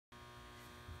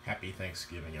Happy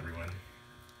Thanksgiving, everyone.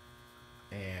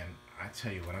 And I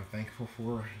tell you what I'm thankful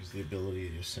for is the ability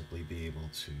to just simply be able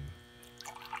to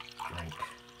drink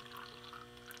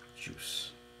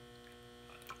juice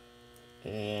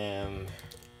and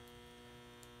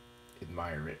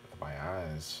admire it with my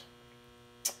eyes.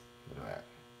 Look at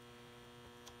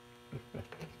that.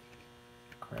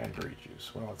 Cranberry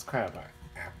juice. Well, it's kind of an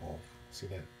apple. See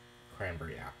that?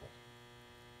 Cranberry apple.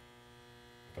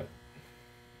 But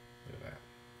look at that.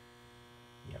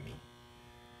 Yummy.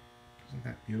 Isn't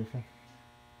that beautiful?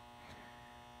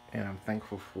 And I'm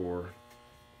thankful for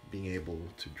being able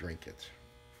to drink it.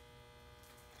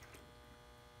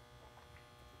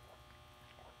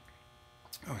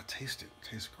 Oh, it tastes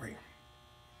great.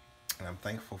 And I'm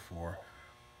thankful for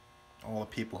all the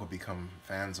people who become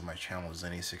fans of my channel,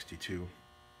 Zennie62.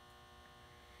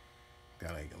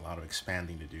 Got a lot of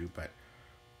expanding to do, but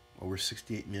over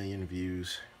 68 million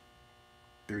views,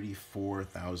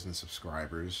 34,000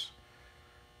 subscribers,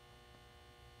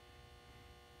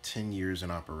 10 years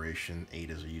in operation, 8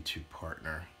 as a YouTube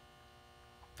partner.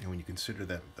 And when you consider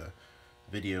that the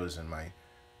videos and my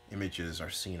images are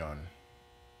seen on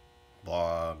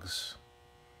blogs,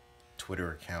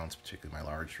 Twitter accounts, particularly my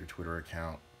larger Twitter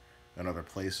account, and other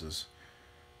places,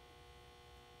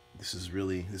 this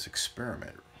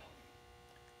experiment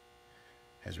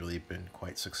has really been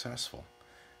quite successful.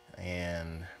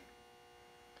 And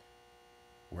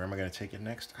where am I going to take it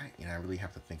next? I really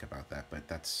have to think about that, but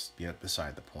that's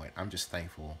beside the point. I'm just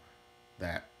thankful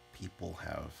that people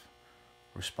have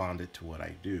responded to what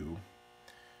I do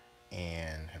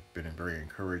and have been very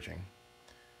encouraging.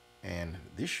 And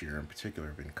this year in particular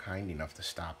have been kind enough to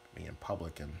stop me in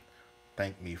public and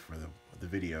thank me for the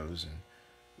videos, and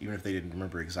even if they didn't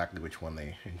remember exactly which one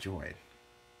they enjoyed.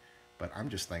 But I'm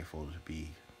just thankful to be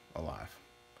alive.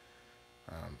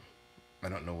 I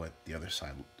don't know what the other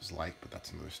side is like, but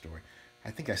that's another story.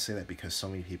 I think I say that because so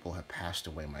many people have passed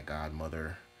away. My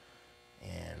godmother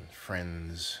and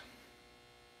friends,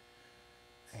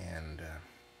 and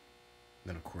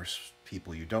then of course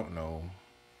people you don't know,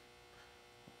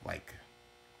 like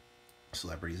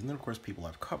celebrities, and then of course people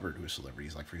I've covered who are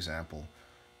celebrities, like for example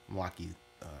Malachi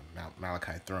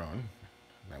Throne.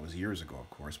 That was years ago, of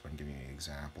course, but I'm giving you an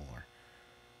example. Or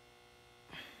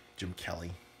Jim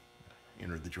Kelly,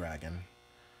 Enter the Dragon,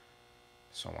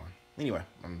 so on. Anyway,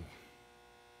 I'm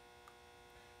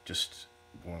just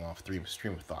going off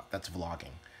stream of thought. That's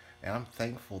vlogging. And I'm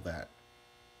thankful that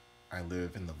I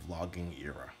live in the vlogging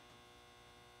era.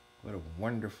 What a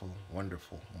wonderful,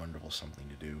 wonderful, wonderful something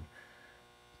to do.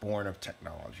 Born of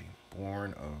technology,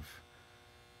 born of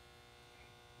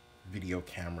video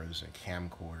cameras and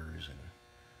camcorders and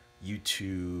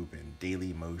YouTube and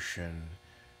Daily Motion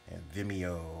and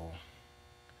Vimeo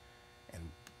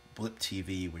and Blip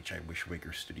TV, which I wish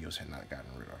Waker Studios had not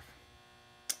gotten rid of.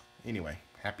 Anyway,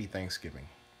 happy Thanksgiving.